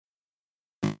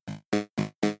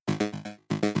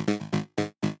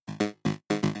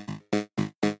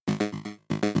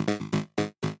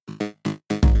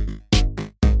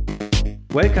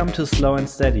Welcome to Slow and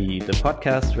Steady, the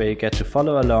podcast where you get to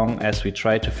follow along as we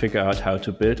try to figure out how to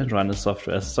build and run a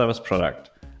software as a service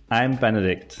product. I'm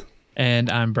Benedict. And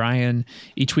I'm Brian.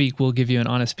 Each week, we'll give you an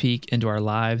honest peek into our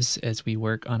lives as we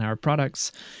work on our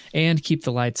products and keep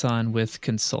the lights on with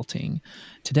consulting.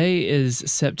 Today is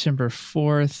September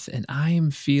 4th, and I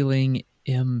am feeling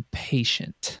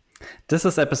impatient. This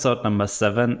is episode number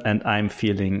 7, and I'm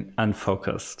feeling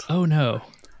unfocused. Oh, no.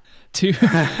 Two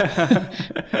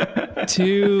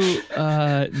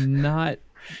not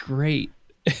great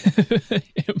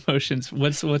emotions.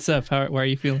 What's up? Why are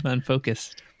you feeling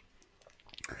unfocused?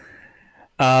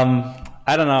 I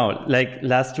don't know. Like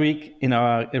last week, in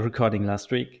our recording last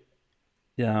week,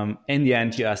 in the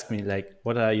end, you asked me like,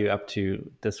 "What are you up to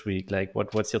this week? Like,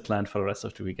 what's your plan for the rest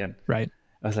of the weekend?" Right.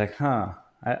 I was like,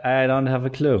 I don't have a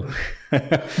clue.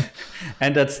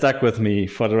 And that stuck with me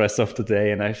for the rest of the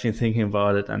day. And I've been thinking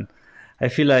about it. And I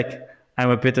feel like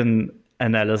I'm a bit in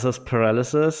analysis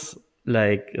paralysis,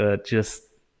 like just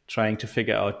trying to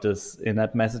figure out this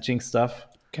in-app messaging stuff.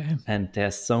 Okay. And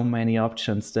there's so many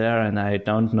options there. And I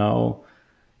don't know.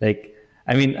 Like,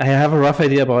 I mean, I have a rough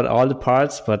idea about all the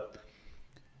parts, but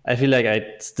I feel like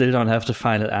I still don't have the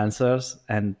final answers.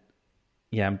 And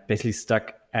yeah, I'm basically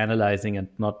stuck analyzing and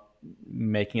not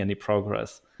making any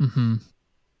progress. Mm-hmm.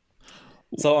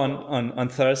 So on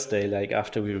Thursday, like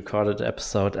after we recorded the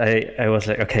episode, I was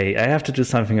like, okay, I have to do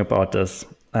something about this.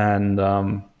 And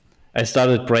I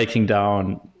started breaking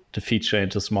down the feature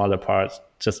into smaller parts,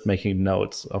 just making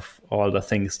notes of all the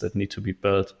things that need to be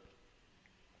built.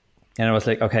 And I was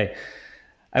like, okay,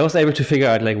 I was able to figure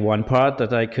out like one part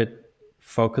that I could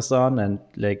focus on and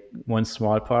like one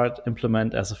small part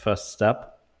implement as a first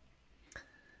step.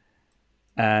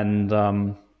 And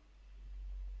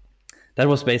that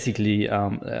was basically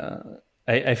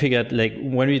I figured like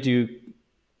when we do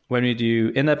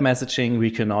in-app messaging, we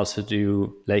can also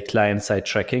do like client-side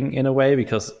tracking in a way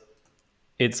because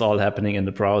it's all happening in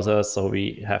the browser. So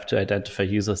we have to identify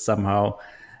users somehow.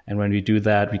 And when we do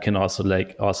that, we can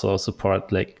also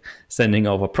support like sending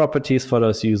over properties for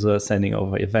those users, sending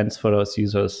over events for those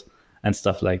users and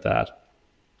stuff like that.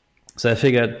 So I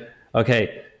figured,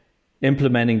 okay,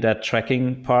 implementing that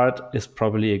tracking part is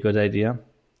probably a good idea.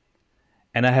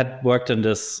 And I had worked on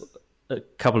this a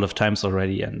couple of times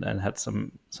already and had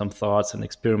some thoughts and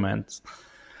experiments.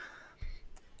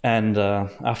 And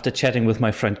after chatting with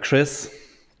my friend Chris,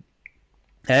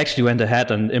 I actually went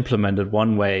ahead and implemented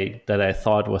one way that I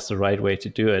thought was the right way to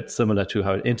do it, similar to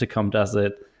how Intercom does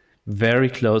it, very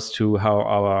close to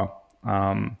how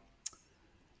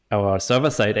our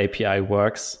server-side API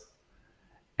works.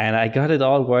 And I got it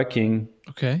all working.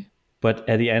 Okay. But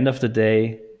at the end of the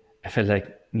day, I felt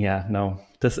like, yeah, no,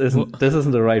 this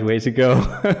isn't the right way to go.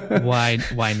 Why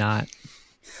not?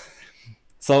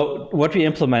 So what I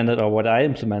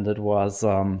implemented was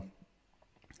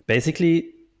basically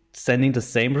sending the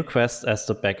same request as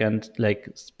the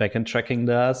backend tracking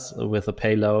does with a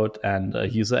payload and a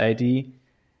user ID.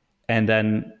 And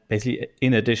then basically,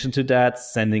 in addition to that,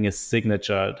 sending a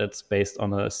signature that's based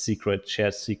on a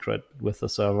shared secret with the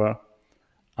server,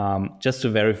 just to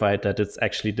verify that it's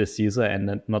actually this user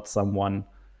and not someone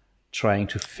trying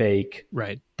to fake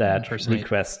that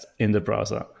request in the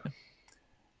browser.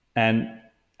 And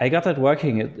I got that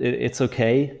working. It's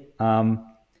okay.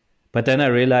 But then I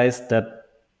realized that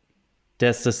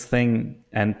there's this thing,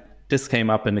 and this came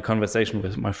up in the conversation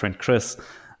with my friend Chris,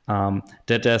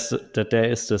 that there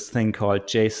is this thing called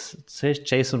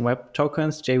JSON Web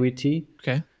Tokens, JWT.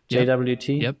 Okay.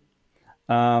 JWT. Yep.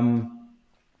 And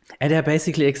they're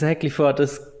basically exactly for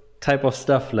this type of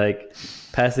stuff, like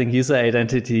passing user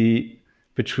identity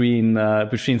between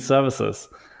services.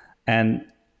 And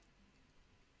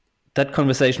that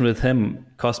conversation with him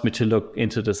caused me to look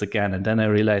into this again. And then I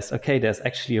realized, okay, there's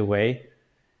actually a way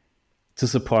to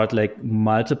support like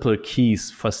multiple keys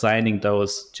for signing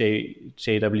those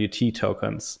JWT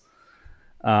tokens.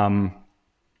 And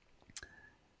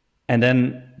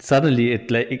then suddenly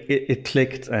it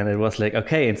clicked and it was like,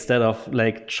 okay, instead of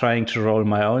like trying to roll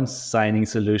my own signing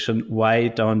solution, why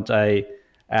don't I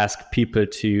ask people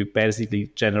to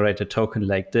basically generate a token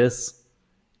like this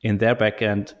in their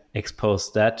backend,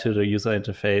 expose that to the user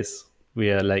interface?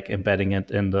 We are like embedding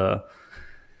it in the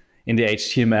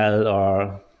HTML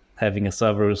or having a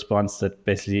server response that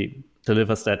basically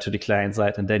delivers that to the client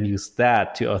side and then use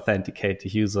that to authenticate the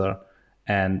user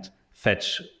and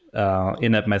fetch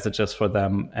in-app messages for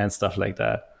them and stuff like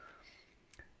that.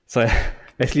 So I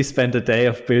basically spent a day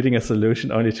of building a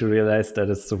solution only to realize that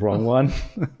it's the wrong one.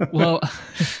 Well,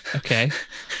 okay.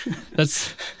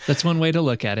 That's one way to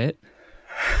look at it.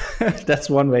 That's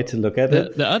one way to look at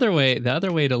it. The other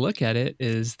way to look at it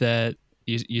is that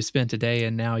you spent a day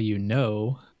and now you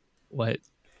know what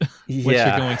what you're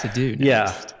Yeah. going to do Yeah.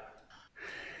 next.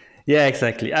 Yeah,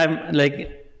 exactly. I'm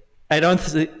like, I don't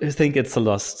think it's a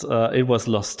lost, it was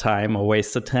lost time or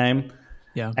wasted time.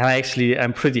 Yeah. And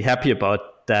I'm pretty happy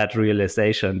about that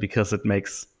realization because it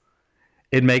makes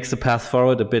the path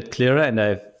forward a bit clearer. And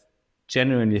I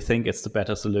genuinely think it's the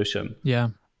better solution. Yeah.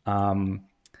 Um,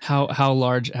 How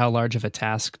large of a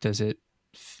task does it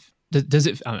does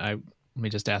it let me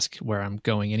just ask where I'm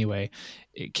going anyway.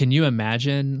 Can you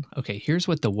imagine, okay, here's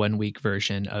what the 1 week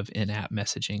version of in-app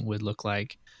messaging would look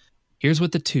like. Here's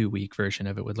what the 2 week version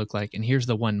of it would look like, and here's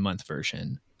the 1 month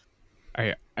version.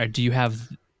 Do you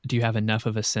have enough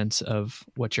of a sense of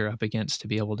what you're up against to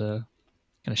be able to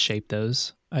kind of shape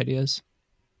those ideas?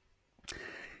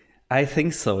 I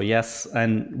think so, yes.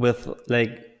 And with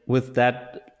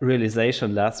that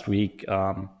realization last week,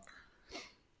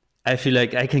 I feel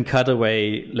like I can cut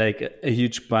away like a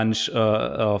huge bunch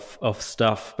of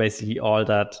stuff, basically all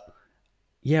that.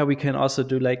 Yeah, we can also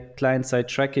do like client-side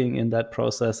tracking in that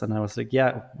process. And I was like,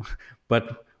 yeah,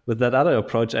 but with that other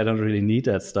approach, I don't really need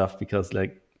that stuff because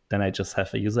like then I just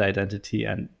have a user identity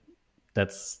and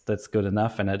that's good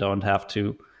enough. And I don't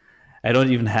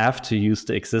even have to use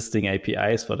the existing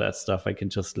APIs for that stuff. I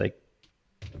can just like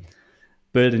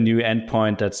build a new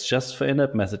endpoint that's just for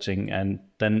in-app messaging, and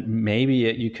then maybe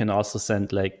you can also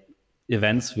send like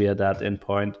events via that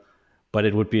endpoint, but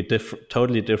it would be a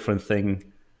totally different thing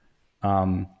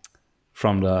from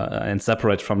and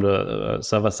separate from the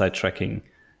server-side tracking.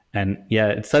 And yeah,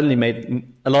 it suddenly made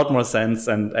a lot more sense,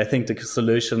 and I think the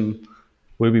solution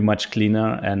will be much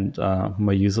cleaner and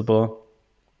more usable.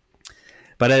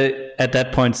 But I, at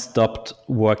that point, stopped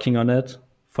working on it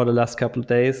for the last couple of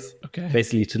days,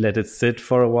 basically to let it sit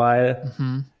for a while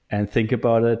and think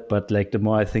about it. But like the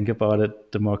more I think about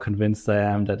it, the more convinced I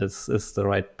am that it's the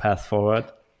right path forward.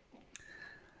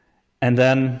 And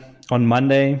then on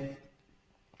Monday,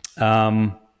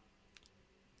 at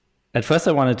first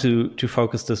I wanted to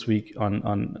focus this week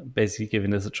on basically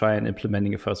giving this a try and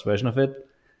implementing a first version of it.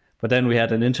 But then we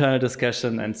had an internal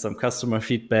discussion and some customer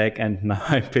feedback, and now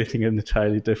I'm building an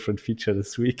entirely different feature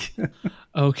this week.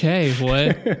 Okay,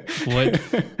 what?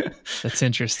 That's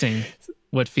interesting.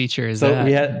 What feature is that?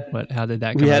 How did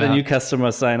that come about? We had a new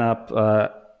customer sign up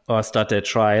or start their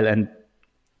trial, and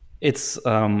it's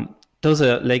those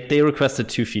are like they requested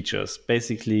 2 features.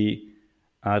 Basically,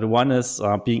 the one is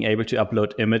being able to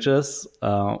upload images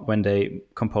when they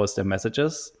compose their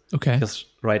messages. Okay. Because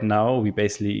right now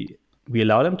we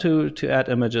allow them to add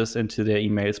images into their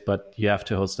emails, but you have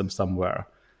to host them somewhere.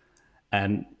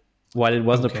 And while it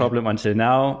wasn't a problem until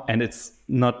now, and it's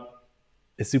not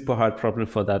a super hard problem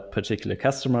for that particular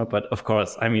customer, but of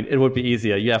course, I mean, it would be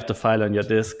easier. You have the file on your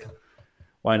disk.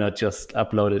 Why not just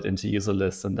upload it into user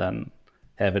lists and then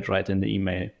have it right in the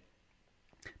email?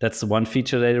 That's the one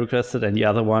feature they requested. And the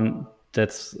other one that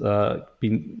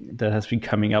has been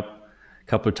coming up a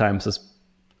couple of times is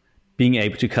being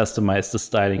able to customize the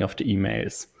styling of the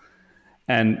emails.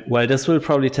 And while this will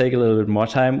probably take a little bit more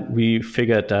time, we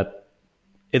figured that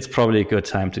it's probably a good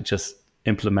time to just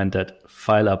implement that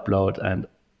file upload and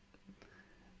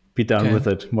be done with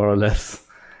it, more or less.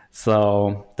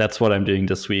 So that's what I'm doing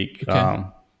this week.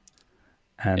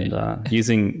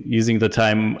 Using the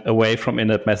time away from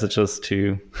in-app messages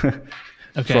to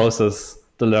process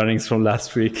the learnings from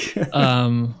last week.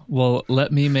 Well,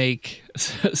 let me make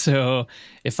so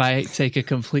if I take a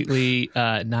completely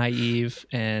naive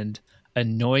and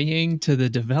annoying to the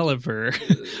developer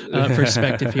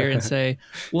perspective here and say,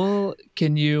 well,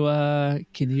 can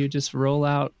you just roll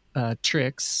out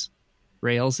Trix,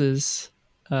 Rails's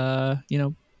the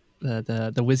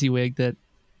WYSIWYG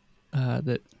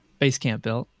that Basecamp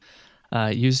built,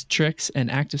 use Trix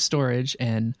and Active Storage,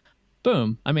 and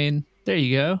boom, I mean, there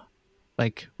you go.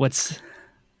 Like, what's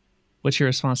your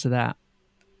response to that?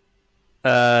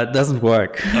 Doesn't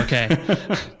work. Okay,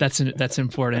 that's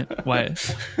important. Why?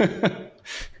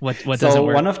 What so doesn't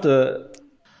work?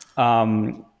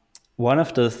 One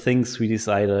of the things we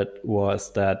decided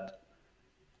was that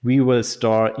we will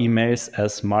store emails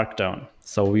as Markdown.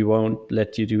 So we won't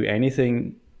let you do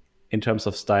anything in terms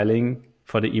of styling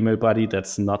for the email body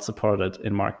that's not supported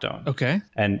in Markdown. Okay.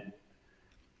 And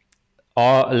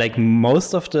like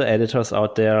most of the editors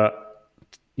out there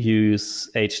use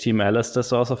HTML as the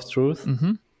source of truth.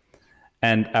 Mm-hmm.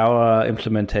 And our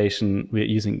implementation, we're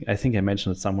using, I think I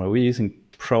mentioned it somewhere, we're using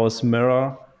Prose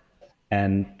Mirror,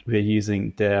 and we're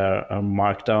using their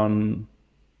Markdown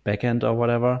backend or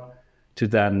whatever to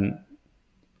then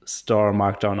store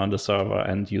Markdown on the server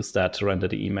and use that to render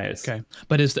the emails. Okay.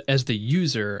 But as the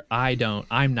user,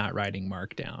 I'm not writing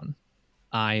Markdown.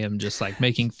 I am just like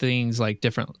making things like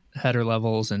different header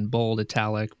levels and bold,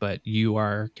 italic, but you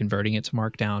are converting it to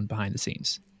Markdown behind the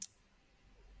scenes.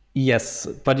 Yes,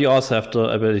 but you also have the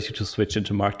ability to switch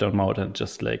into Markdown mode and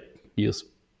just like use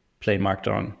plain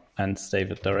Markdown and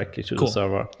save it directly to the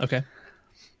server. Okay.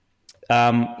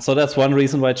 So that's one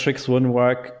reason why Trix wouldn't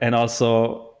work. And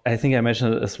also, I think I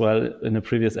mentioned it as well in a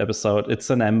previous episode, it's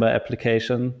an Ember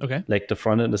application. Okay. Like the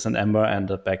front end is an Ember and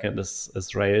the back end is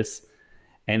Rails.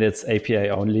 And it's API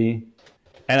only.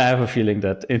 And I have a feeling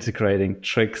that integrating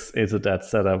Trix into that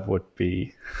setup would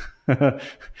be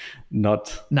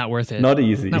not worth it. Not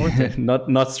easy. Not worth it.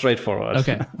 not straightforward.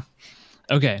 Okay.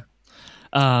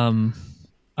 All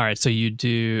right. So you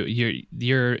do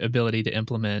your ability to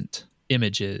implement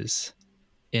images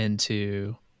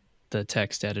into the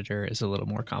text editor is a little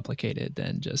more complicated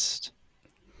than just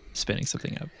spinning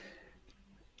something up.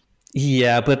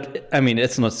 Yeah, but I mean,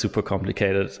 it's not super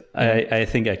complicated. Yeah. I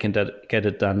think I can get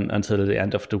it done until the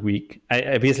end of the week.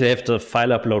 I basically have the file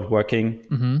upload working.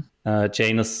 Mm-hmm.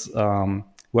 Jane is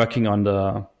working on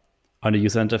the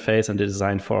user interface and the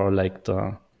design for like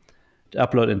the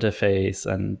upload interface,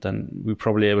 and then we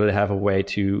probably will have a way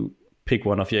to pick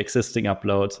one of your existing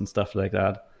uploads and stuff like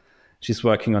that. She's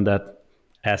working on that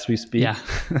as we speak. Yeah.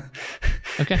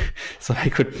 Okay. So I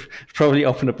could probably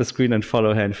open up a screen and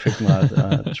follow her in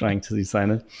Figma trying to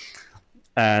design it.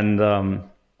 And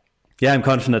yeah, I'm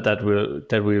confident that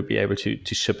we'll be able to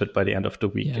ship it by the end of the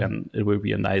week, and it will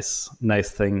be a nice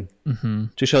thing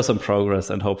to show some progress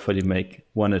and hopefully make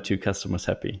one or two customers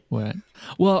happy. Right.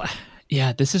 Well,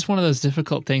 yeah, this is one of those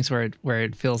difficult things where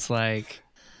it feels like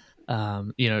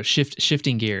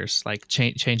shifting gears, like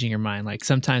changing your mind. Like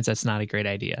sometimes that's not a great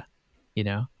idea,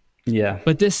 Yeah.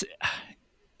 But this.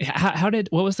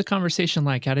 What was the conversation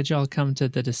like? How did y'all come to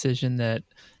the decision that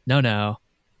no,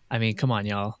 I mean, come on,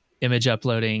 y'all, image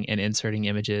uploading and inserting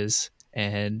images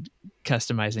and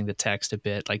customizing the text a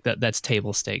bit, like that's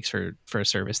table stakes for a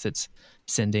service that's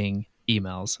sending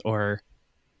emails, or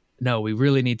no, we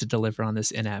really need to deliver on this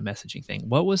in-app messaging thing.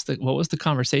 What was the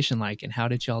conversation like, and how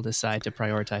did y'all decide to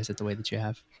prioritize it the way that you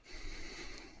have?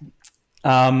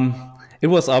 It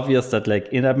was obvious that like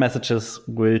in-app messages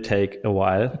will take a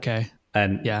while. Okay.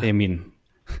 And yeah. I mean,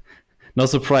 no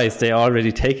surprise, they are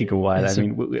already taking a while. I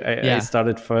mean, I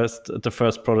started the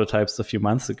first prototypes a few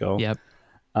months ago. Yep.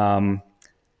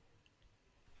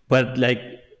 But like,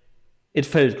 it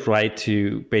felt right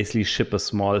to basically ship a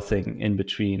small thing in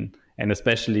between. And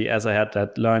especially as I had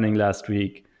that learning last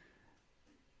week,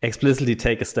 explicitly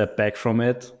take a step back from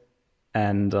it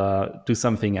and do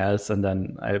something else. And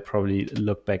then I'll probably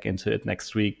look back into it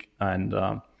next week. And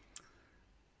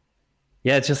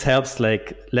yeah, it just helps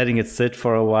like letting it sit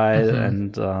for a while.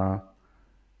 And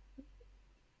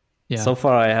so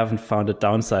far I haven't found a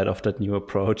downside of that new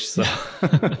approach. So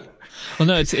well,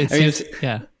 no, it seems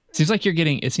like you're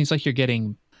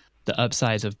getting the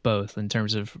upsides of both in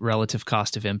terms of relative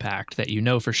cost of impact, that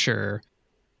for sure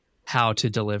how to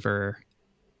deliver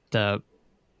the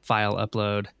file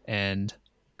upload and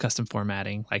custom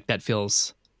formatting. Like that's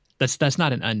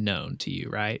not an unknown to you,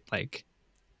 right? Like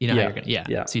how you're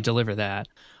gonna so you deliver that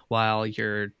while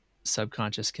your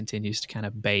subconscious continues to kind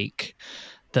of bake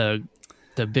the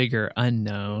bigger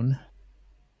unknown.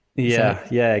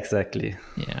 Yeah, exactly.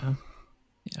 Yeah.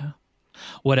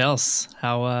 What else?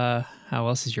 How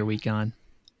else is your week gone?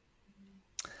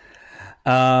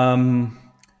 So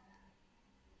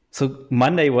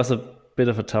Monday was a bit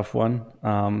of a tough one.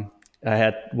 I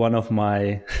had one of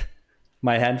my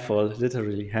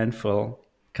literally handful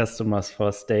customers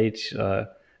for Stage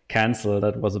cancel.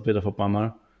 That was a bit of a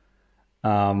bummer.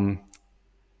 And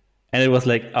it was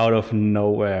like out of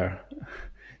nowhere.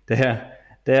 They're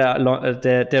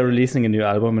releasing a new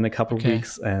album in a couple of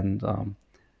weeks, and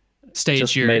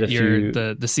Stage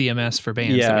the CMS for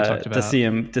bands that we talked about. the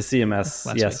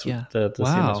CMS, yes, the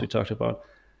CMS we talked about.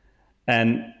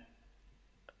 And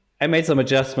I made some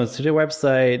adjustments to the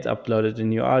website, uploaded a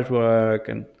new artwork,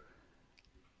 and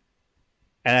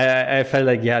I felt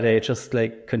like they just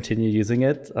like continue using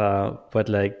it. But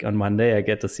like on Monday, I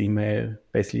get this email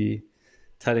basically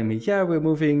telling me, we're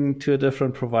moving to a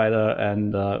different provider,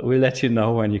 and we'll let you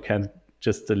know when you can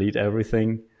just delete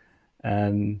everything.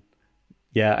 And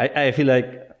I feel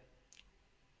like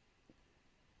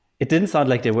it didn't sound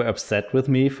like they were upset with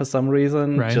me for some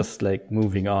reason, right. Just like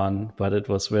moving on, but it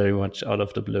was very much out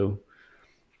of the blue.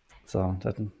 So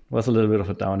that was a little bit of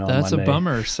a downer on Monday. That's a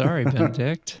bummer. Sorry,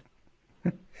 Benedict.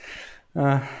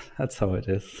 That's how it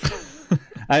is.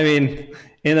 I mean,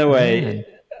 in a way,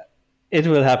 it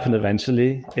will happen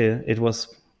eventually. It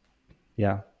was,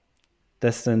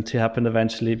 destined to happen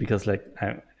eventually, because like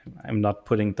I'm not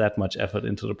putting that much effort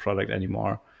into the product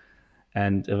anymore.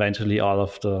 And eventually all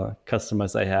of the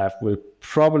customers I have will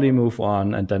probably move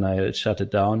on, and then I'll shut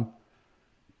it down.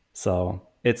 So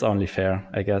it's only fair,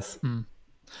 I guess.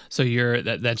 So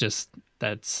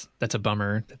that's a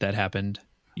bummer that happened.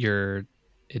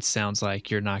 It sounds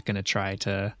like you're not going to try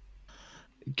to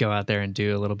go out there and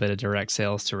do a little bit of direct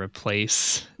sales to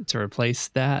replace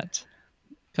that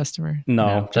customer.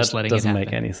 No, just that letting doesn't it make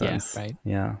happen. any sense. Yeah, right.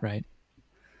 Yeah. Right.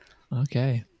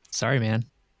 Okay. Sorry, man.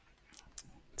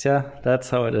 Yeah, that's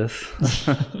how it is.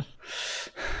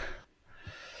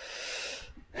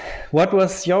 What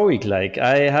was your week like?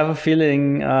 I have a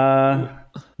feeling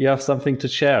you have something to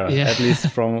share, at least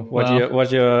from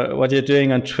what you're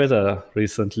doing on Twitter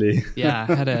recently. Yeah,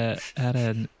 I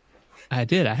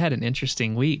had an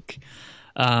interesting week.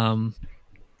 And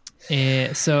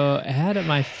so I had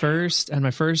my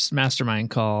first mastermind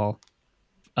call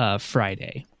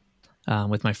Friday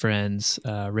with my friends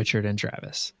Richard and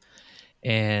Travis,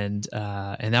 and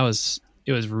it was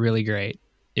really great.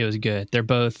 It was good. They're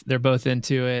both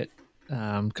into it.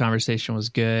 Conversation was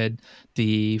good.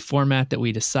 The format that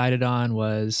we decided on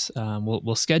was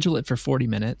we'll schedule it for 40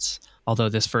 minutes. Although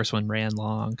this first one ran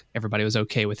long, everybody was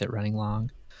okay with it running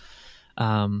long.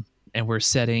 And we're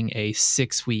setting a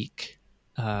 6-week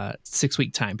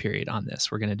time period on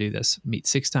this. We're going to do this, meet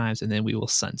 6 times, and then we will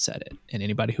sunset it. And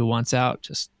anybody who wants out,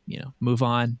 just move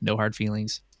on. No hard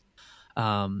feelings.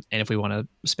 And if we want to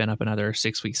spin up another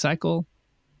 6-week cycle,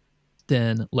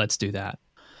 then let's do that.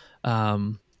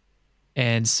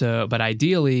 And so, but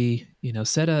ideally,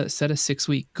 set a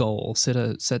 6-week goal,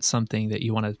 set something that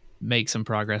you want to make some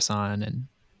progress on, and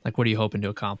like, what are you hoping to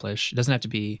accomplish? It doesn't have to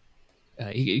be,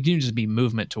 it can just be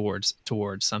movement towards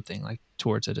something, like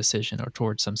towards a decision or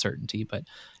towards some certainty, but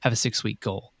have a 6-week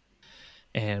goal,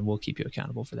 and we'll keep you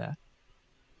accountable for that.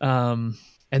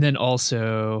 And then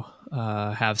also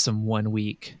have some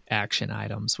 1-week action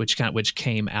items, which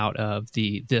came out of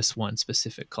this one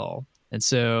specific call. And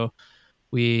so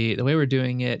the way we're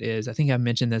doing it is, I think I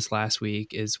mentioned this last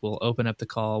week, is we'll open up the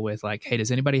call with like, hey, does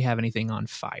anybody have anything on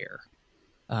fire?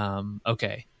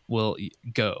 Okay, we'll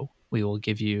go. We will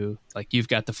give you, like, you've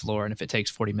got the floor, and if it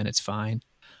takes 40 minutes, fine.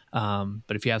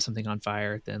 But if you have something on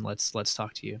fire, then let's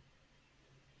talk to you.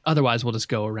 Otherwise, we'll just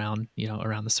go around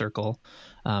the circle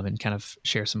and kind of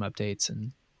share some updates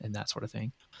and that sort of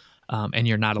thing. And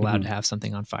you're not allowed to have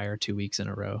something on fire 2 weeks in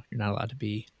a row. You're not allowed to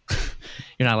be.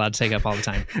 You're not allowed to take up all the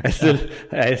time. I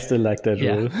still like that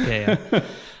rule. Yeah.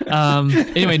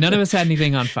 Anyway, none of us had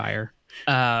anything on fire.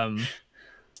 But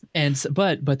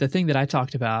the thing that I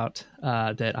talked about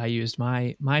that I used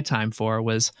my time for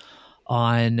was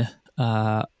on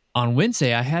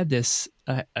Wednesday. I had this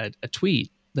a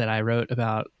tweet that I wrote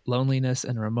about loneliness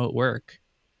and remote work,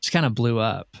 just kind of blew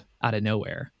up out of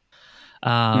nowhere.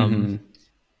 And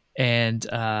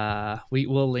we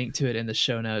will link to it in the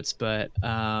show notes, but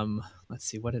let's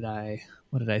see, what did I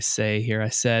say here? I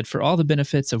said, for all the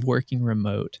benefits of working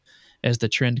remote, as the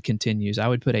trend continues, I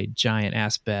would put a giant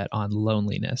ass bet on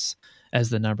loneliness as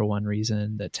the number one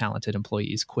reason that talented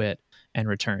employees quit and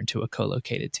return to a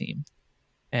co-located team.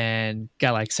 And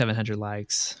got like 700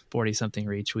 likes, 40 something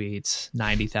retweets,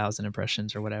 90,000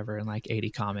 impressions or whatever, and like 80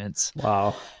 comments.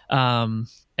 Wow. And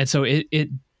so it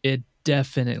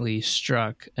definitely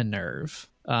struck a nerve.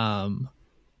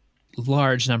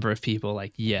 Large number of people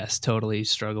like, yes, totally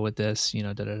struggle with this,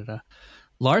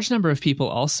 Large number of people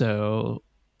also,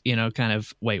 kind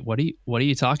of, wait, what are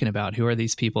you talking about? Who are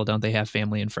these people? Don't they have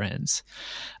family and friends?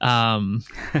 And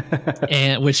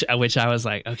which I was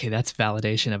like, okay, that's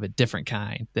validation of a different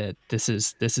kind, that this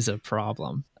is a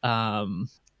problem.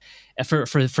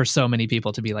 For so many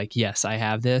people to be like, yes, I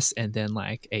have this, and then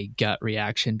like a gut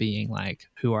reaction being like,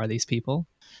 who are these people?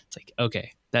 It's like,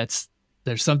 okay,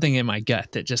 there's something in my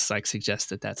gut that just like suggests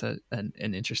that that's an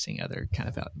interesting other kind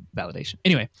of validation.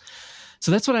 Anyway, so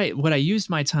that's what I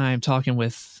used my time talking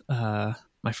with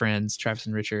my friends Travis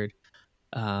and Richard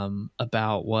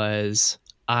about. Was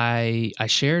I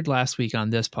shared last week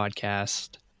on this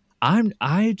podcast.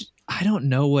 I don't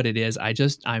know what it is.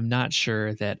 I'm not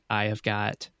sure that I have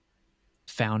got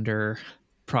founder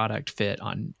product fit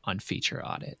on feature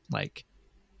audit. Like,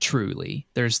 truly,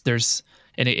 there's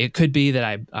and it could be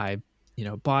that I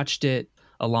botched it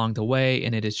along the way,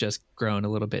 and it has just grown a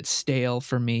little bit stale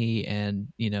for me, and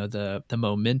the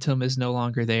momentum is no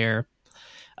longer there.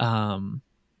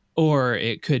 Or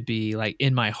it could be like,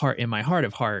 in my heart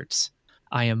of hearts,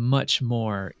 I am much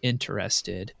more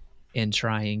interested in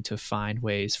trying to find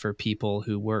ways for people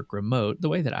who work remote the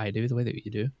way that I do, the way that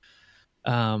you do.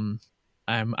 I'm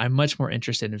much more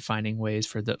interested in finding ways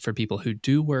for people who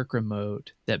do work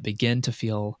remote that begin to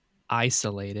feel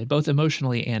isolated, both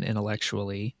emotionally and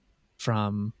intellectually,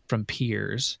 from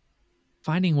peers,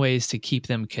 finding ways to keep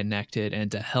them connected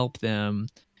and to help them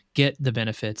get the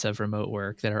benefits of remote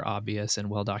work that are obvious and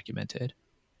well documented,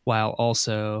 while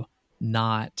also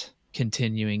not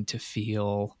continuing to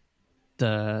feel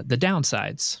the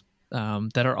downsides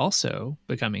that are also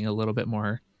becoming a little bit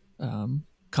more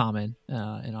common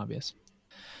and obvious.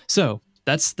 So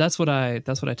that's what I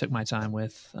took my time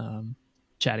with,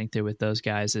 chatting through with those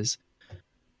guys, is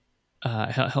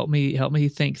help me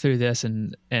think through this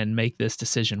and make this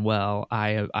decision well.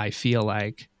 I feel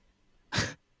like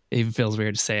it even feels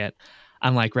weird to say it.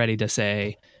 I'm like ready to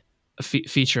say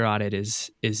feature audit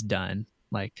is done.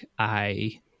 Like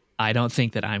I don't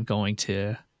think that I'm going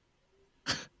to.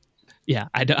 Yeah,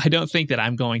 I don't think that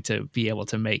I'm going to be able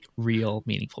to make real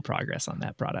meaningful progress on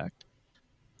that product.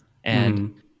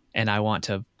 And I want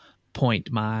to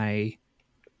point my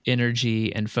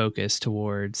energy and focus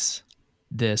towards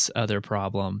this other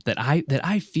problem that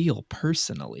I feel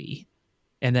personally,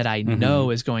 and that I know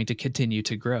is going to continue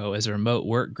to grow as remote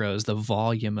work grows. The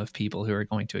volume of people who are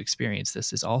going to experience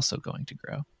this is also going to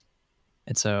grow.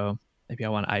 And so maybe I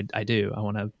want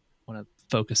to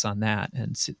focus on that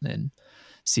and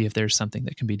see if there's something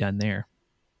that can be done there.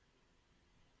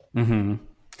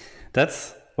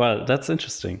 That's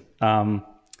interesting.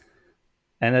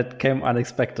 And it came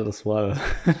unexpected as well.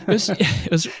 it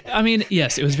was. I mean,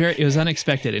 yes, it was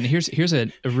unexpected. And here's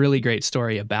a really great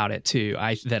story about it too.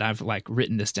 I've like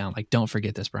written this down. Like, don't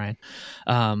forget this, Brian.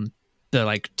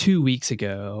 Like 2 weeks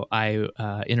ago, I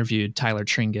interviewed Tyler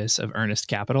Tringus of Earnest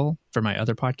Capital for my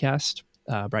other podcast,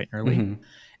 Bright and Early,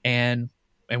 and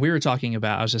we were talking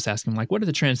about. I was just asking him, like, what are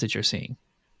the trends that you're seeing?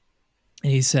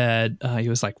 And he said he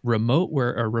was like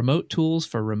remote tools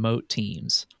for remote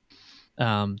teams.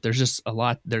 There's just a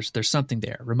lot. There's something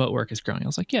there. Remote work is growing. I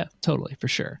was like, yeah, totally, for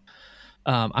sure.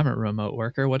 I'm a remote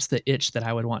worker. What's the itch that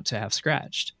I would want to have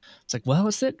scratched? It's like, well,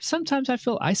 it's that sometimes I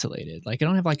feel isolated. Like I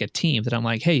don't have like a team that I'm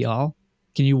like, hey, y'all,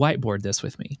 can you whiteboard this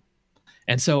with me?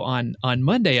 And so on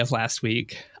Monday of last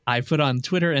week, I put on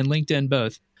Twitter and LinkedIn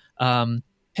both,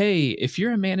 hey, if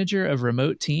you're a manager of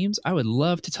remote teams, I would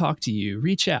love to talk to you.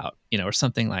 Reach out, or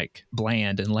something like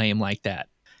bland and lame like that.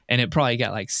 And it probably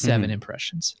got like 7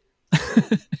 impressions.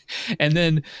 And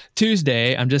then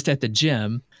Tuesday, I'm just at the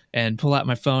gym and pull out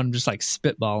my phone, I'm just like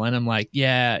spitballing. I'm like,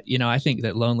 yeah, I think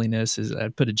that loneliness is, I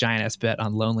put a giant ass bet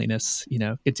on loneliness,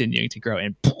 continuing to grow.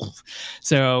 And poof.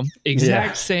 So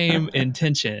exact same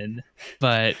intention,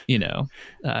 but,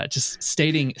 just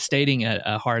stating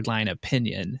a hardline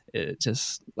opinion, it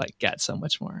just like got so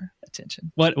much more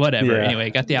attention. Whatever. Yeah. Anyway,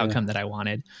 got the outcome that I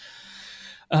wanted.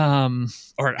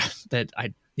 Or that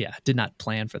I did not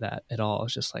plan for that at all.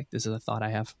 It's just like, this is a thought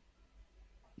I have.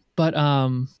 But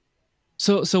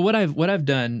so what I've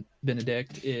done,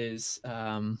 Benedict, is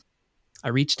I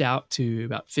reached out to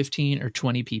about 15 or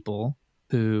 20 people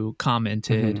who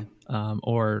commented,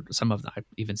 or some of them I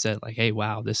even said like, hey,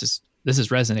 wow, this is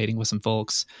resonating with some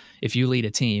folks. If you lead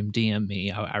a team, DM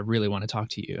me. I really want to talk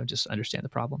to you and just understand the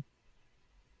problem.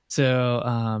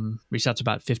 So reached out to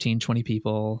about 15, 20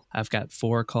 people. I've got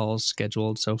 4 calls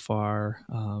scheduled so far,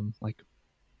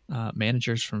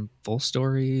 managers from Full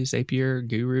Stories, Zapier,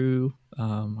 Guru,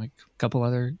 like a couple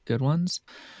other good ones.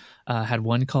 Had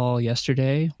one call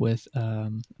yesterday with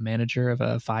a manager of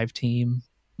a 5-person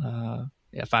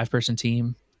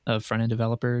team of front-end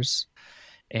developers.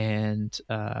 And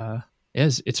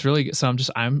it's really good. So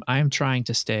I'm trying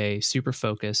to stay super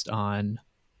focused on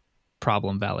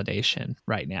problem validation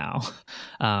right now.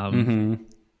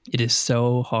 It is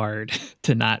so hard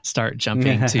to not start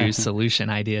jumping to solution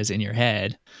ideas in your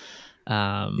head.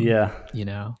 But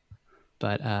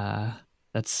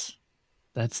that's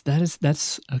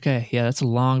okay. Yeah. That's a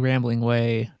long rambling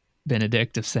way,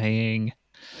 Benedict, of saying,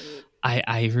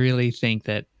 I really think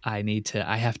that I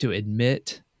have to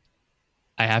admit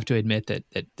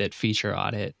that feature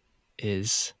audit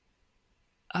is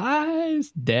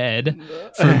dead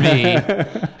for me.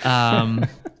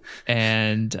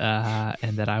 And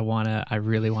that I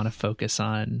really want to focus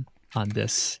on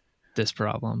this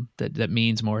problem that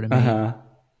means more to me.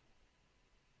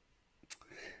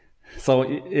 So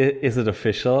is it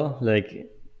official? Like,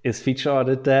 is feature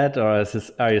audit dead, or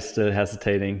are you still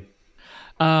hesitating?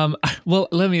 Well,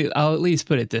 I'll at least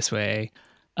put it this way.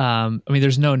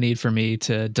 There's no need for me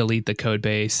to delete the code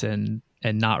base and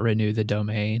not renew the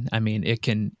domain. It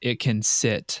can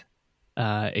sit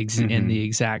in the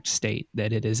exact state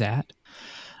that it is at.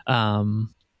 And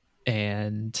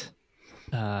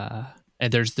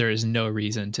there is no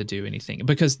reason to do anything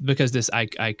because this,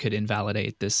 I could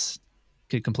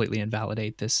completely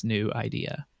invalidate this new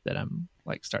idea that I'm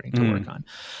like starting to work on.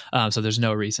 So there's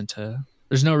no reason to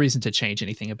change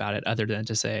anything about it other than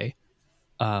to say,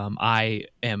 I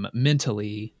am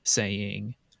mentally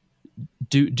saying,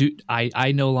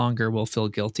 I no longer will feel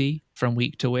guilty from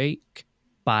week to week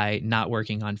by not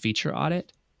working on feature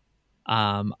audit.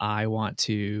 I want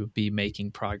to be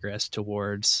making progress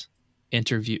towards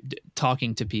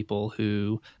talking to people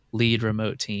who lead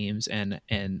remote teams and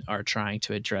are trying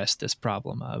to address this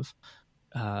problem of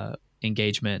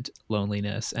engagement,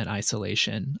 loneliness, and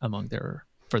isolation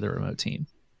for the remote team.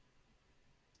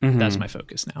 That's my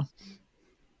focus now.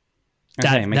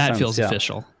 Okay, that feels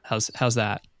official. How's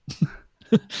that?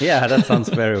 Yeah, that sounds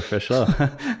very official.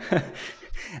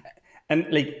 And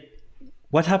like,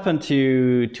 what happened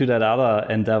to that other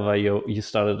endeavor you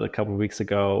started a couple of weeks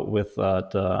ago with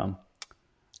the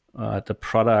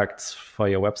products for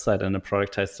your website and the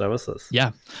productized services?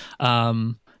 Yeah.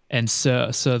 And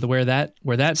so where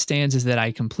that stands is that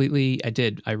I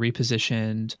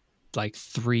repositioned like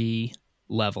 3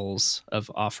 levels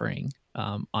of offering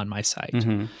on my site.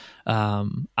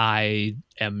 I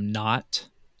am not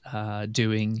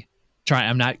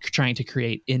I'm not trying to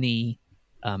create any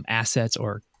assets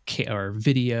or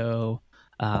video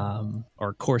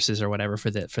or courses or whatever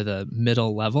for the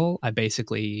middle level. I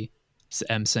basically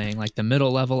am saying like the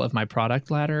middle level of my product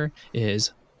ladder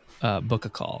is book a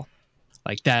call.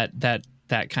 Like that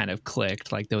kind of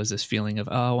clicked. Like there was this feeling of,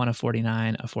 I want a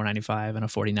 $49, a $4.95, and a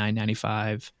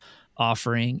 $49.95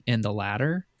 offering in the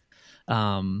ladder.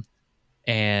 And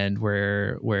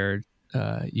where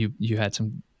you had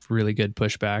some really good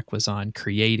pushback was on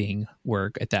creating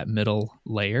work at that middle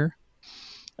layer.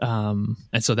 And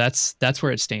so that's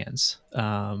where it stands.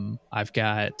 I've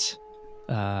got,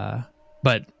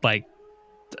 but like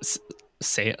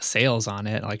sales on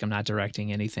it. Like I'm not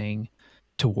directing anything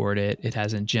toward it. It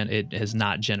has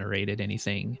not generated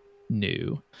anything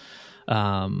new.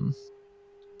 And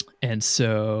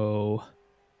so,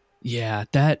 yeah,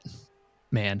 I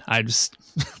just,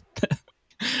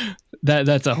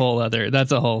 that's a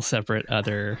whole separate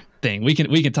other thing. We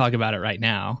can talk about it right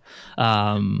now.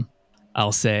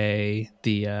 I'll say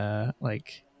I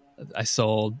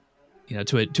sold,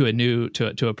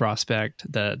 to a prospect,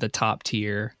 the top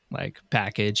tier like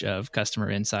package of customer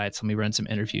insights. Let me run some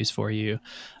interviews for you,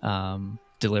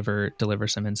 deliver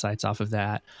some insights off of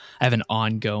that. I have an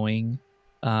ongoing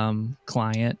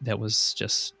client that was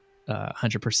just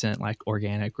 100% like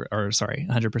organic, 100%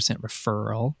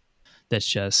 referral. That's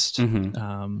just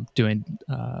doing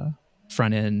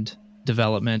front end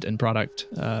development and product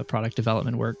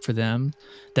development work for them.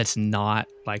 That's not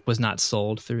was not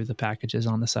sold through the packages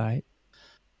on the site.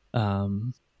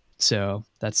 So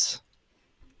that's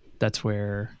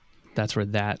where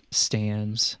that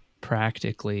stands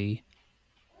practically.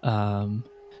 I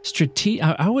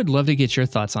would love to get your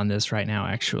thoughts on this right now.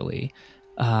 Actually,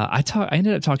 I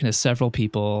ended up talking to several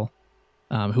people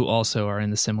who also are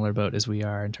in the similar boat as we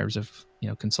are in terms of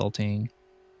consulting,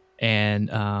 and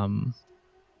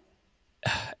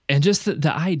just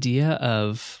the idea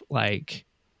of like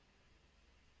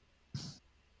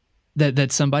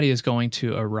that somebody is going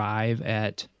to arrive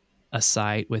at a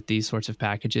site with these sorts of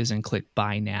packages and click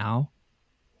buy now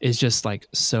is just like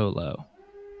so low.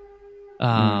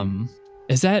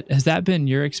 Has that been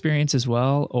your experience as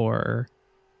well, or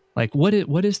like what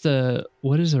is a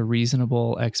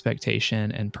reasonable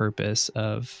expectation and purpose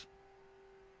of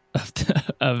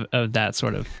that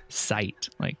sort of site?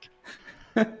 Like,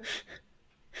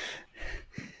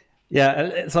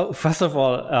 yeah. So first of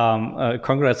all,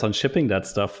 congrats on shipping that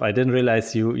stuff. I didn't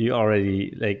realize you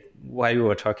already, like, while you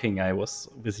were talking, I was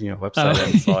visiting your website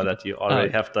and saw that you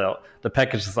already have the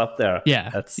packages up there. Yeah,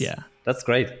 that's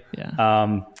great.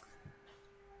 Yeah.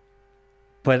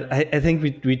 But I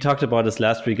think we talked about this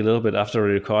last week a little bit after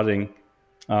recording.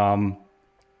 I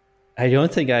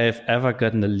don't think I have ever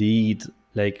gotten a lead,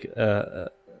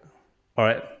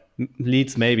 or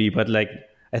leads maybe, but like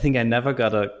I think I never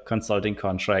got a consulting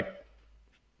contract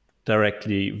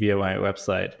directly via my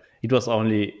website. It was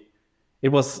only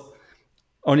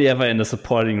ever in a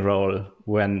supporting role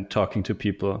when talking to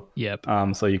people. Yep.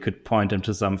 So you could point them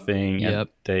to something and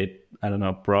they, I don't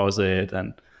know, browse it.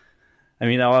 And I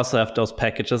mean, I also have those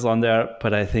packages on there,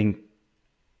 but I think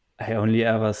I only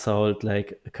ever sold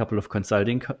like a couple of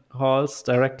consulting calls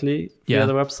directly via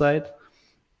the website.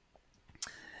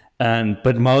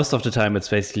 But most of the time it's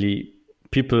basically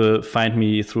people find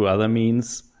me through other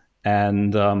means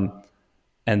and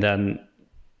then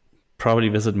probably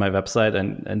visit my website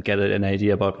and get an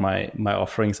idea about my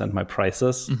offerings and my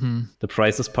prices. The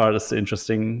prices part is the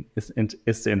interesting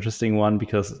one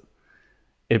because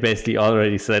it basically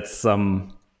already sets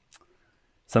some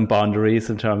boundaries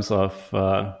in terms of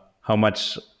how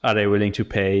much are they willing to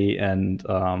pay, and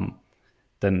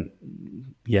then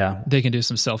they can do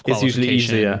some self-qualification. It's usually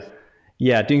easier.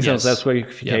 Yeah, doing some Yes.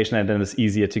 self-qualification, and then it's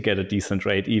easier to get a decent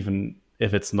rate, even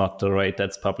if it's not the rate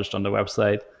that's published on the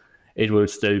website. It will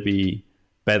still be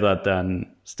better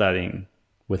than starting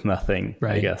with nothing,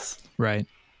 I guess. Right.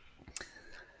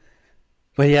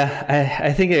 But yeah,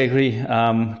 I think I agree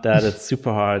that it's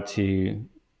super hard to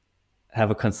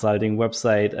have a consulting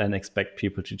website and expect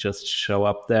people to just show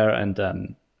up there and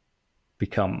then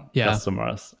become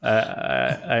customers.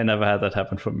 I never had that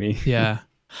happen for me. Yeah.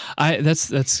 I guess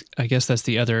that's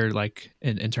the other, like,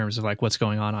 in terms of like what's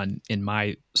going on in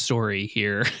my story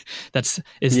here.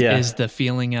 is the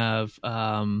feeling of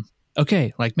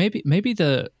okay, like maybe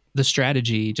the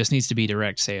strategy just needs to be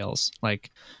direct sales.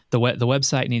 Like the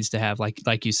website needs to have,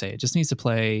 like you say, it just needs to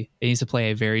play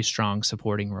a very strong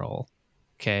supporting role.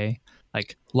 Okay.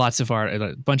 Like lots of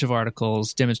a bunch of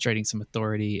articles demonstrating some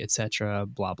authority, etc.,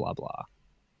 blah, blah, blah.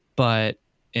 But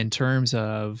in terms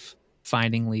of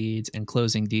finding leads and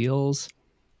closing deals,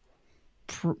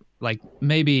 like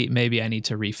maybe I need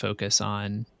to refocus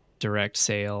on direct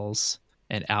sales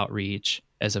and outreach,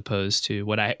 as opposed to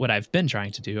what I've been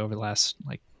trying to do over the last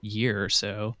like year or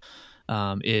so,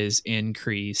 is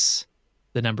increase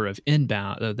the number of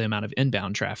the amount of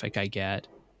inbound traffic I get,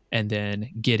 and then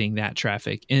getting that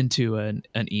traffic into an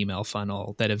email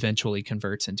funnel that eventually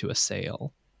converts into a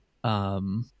sale.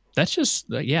 That's just,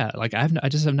 like I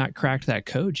just have not cracked that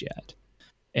code yet.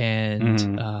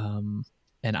 And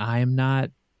and I'm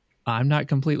not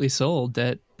completely sold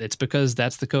that it's because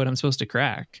that's the code I'm supposed to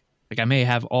crack. Like I may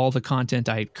have all the content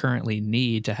I currently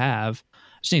need to have. I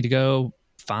just need to go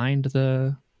find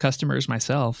the customers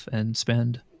myself and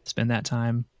spend that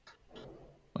time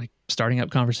like starting up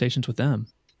conversations with them.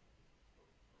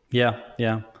 Yeah.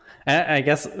 I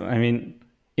guess, I mean,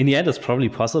 in the end, it's probably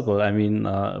possible. I mean,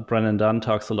 Brennan Dunn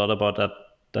talks a lot about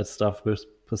that stuff with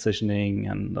positioning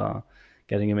and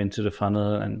getting them into the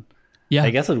funnel. And I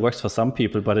guess it works for some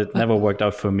people, but it never worked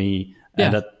out for me.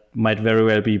 And that might very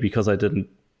well be because I didn't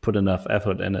put enough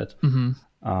effort in it. Mm-hmm.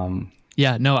 I'm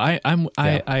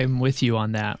with you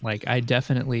on that. Like I've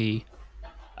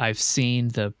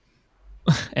seen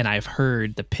and I've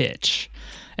heard the pitch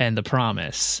and the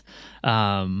promise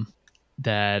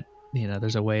that,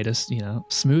 there's a way to,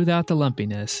 smooth out the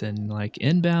lumpiness and like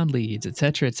inbound leads, et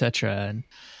cetera, and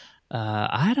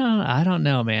I don't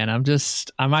know, man. I'm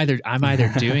either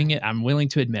doing it. I'm willing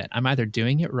to admit I'm either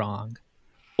doing it wrong,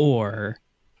 or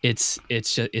it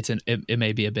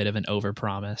may be a bit of an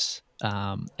overpromise.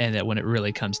 And that when it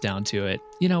really comes down to it,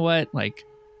 you know what? Like,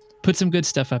 put some good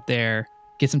stuff up there,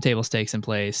 get some table stakes in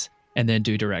place, and then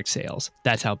do direct sales.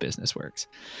 That's how business works.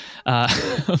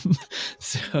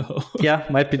 So yeah,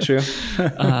 might be true.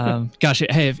 Gosh,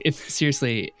 hey, if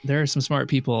seriously, there are some smart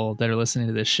people that are listening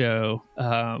to this show,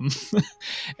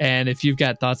 and if you've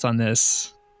got thoughts on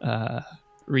this,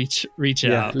 reach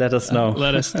out. Let us know.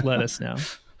 Let us know.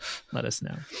 Let us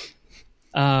know.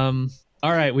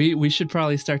 All right, we should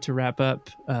probably start to wrap up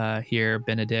here,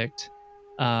 Benedict.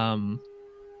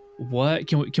 What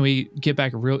can we get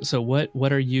back real? So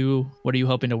what are you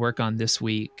hoping to work on this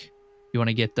week? You want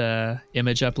to get the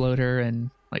image uploader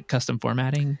and like custom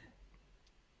formatting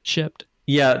shipped?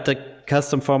 Yeah, the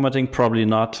custom formatting probably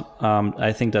not.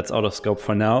 I think that's out of scope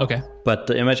for now. Okay, but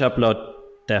the image upload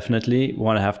definitely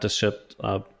want to have this shipped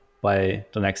by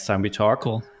the next time we talk.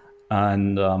 Cool.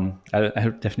 And I'll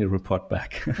definitely report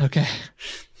back. Okay.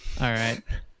 All right.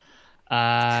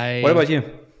 What about you?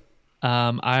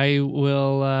 I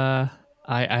will.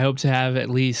 I hope to have at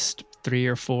least 3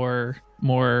 or 4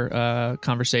 more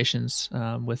conversations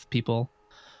with people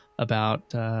about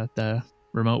the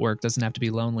remote work doesn't have to be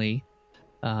lonely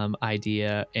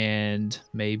idea, and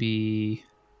maybe,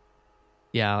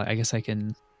 I guess I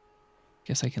can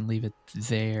leave it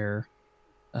there.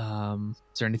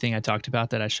 Is there anything I talked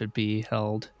about that I should be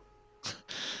held?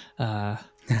 I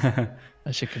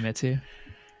should commit to.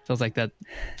 I think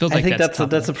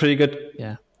that's a pretty good.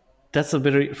 Yeah, that's a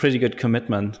pretty good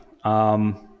commitment.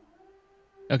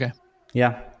 Okay.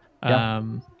 Yeah.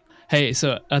 Hey,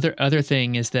 so other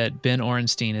thing is that Ben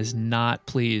Orenstein is not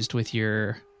pleased with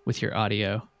your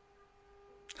audio.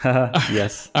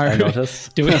 Yes, I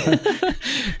noticed. Do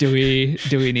we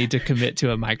need to commit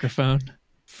to a microphone?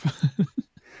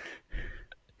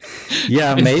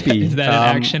 Yeah, maybe. Is that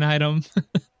an action item?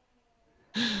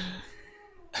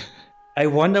 I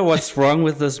wonder what's wrong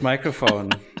with this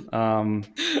microphone.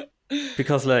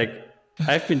 Because like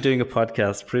I've been doing a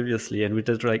podcast previously and we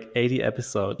did like 80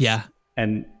 episodes. Yeah.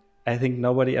 And I think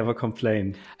nobody ever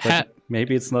complained. But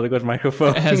maybe it's not a good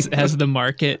microphone. has the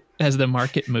market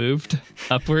moved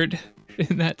upward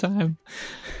in that time?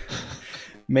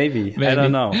 Maybe. I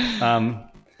don't know.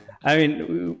 I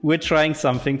mean, we're trying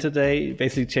something today,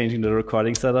 basically changing the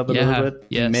recording setup a little bit.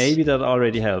 Yes. Maybe that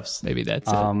already helps. Maybe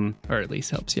that's it. Or at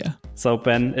least helps, yeah. So,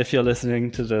 Ben, if you're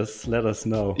listening to this, let us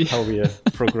know how we are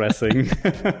progressing.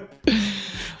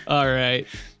 All right.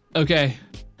 Okay.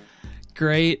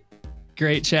 Great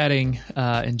chatting.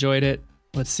 Enjoyed it.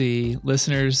 Let's see.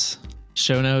 Listeners,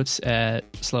 show notes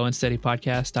at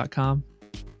slowandsteadypodcast.com.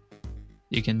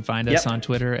 You can find us on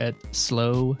Twitter at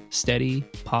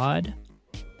slowsteadypod.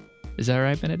 Is that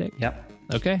right, Benedict? Yep.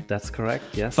 Okay. That's correct,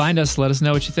 yes. Find us, let us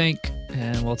know what you think,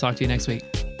 and we'll talk to you next week.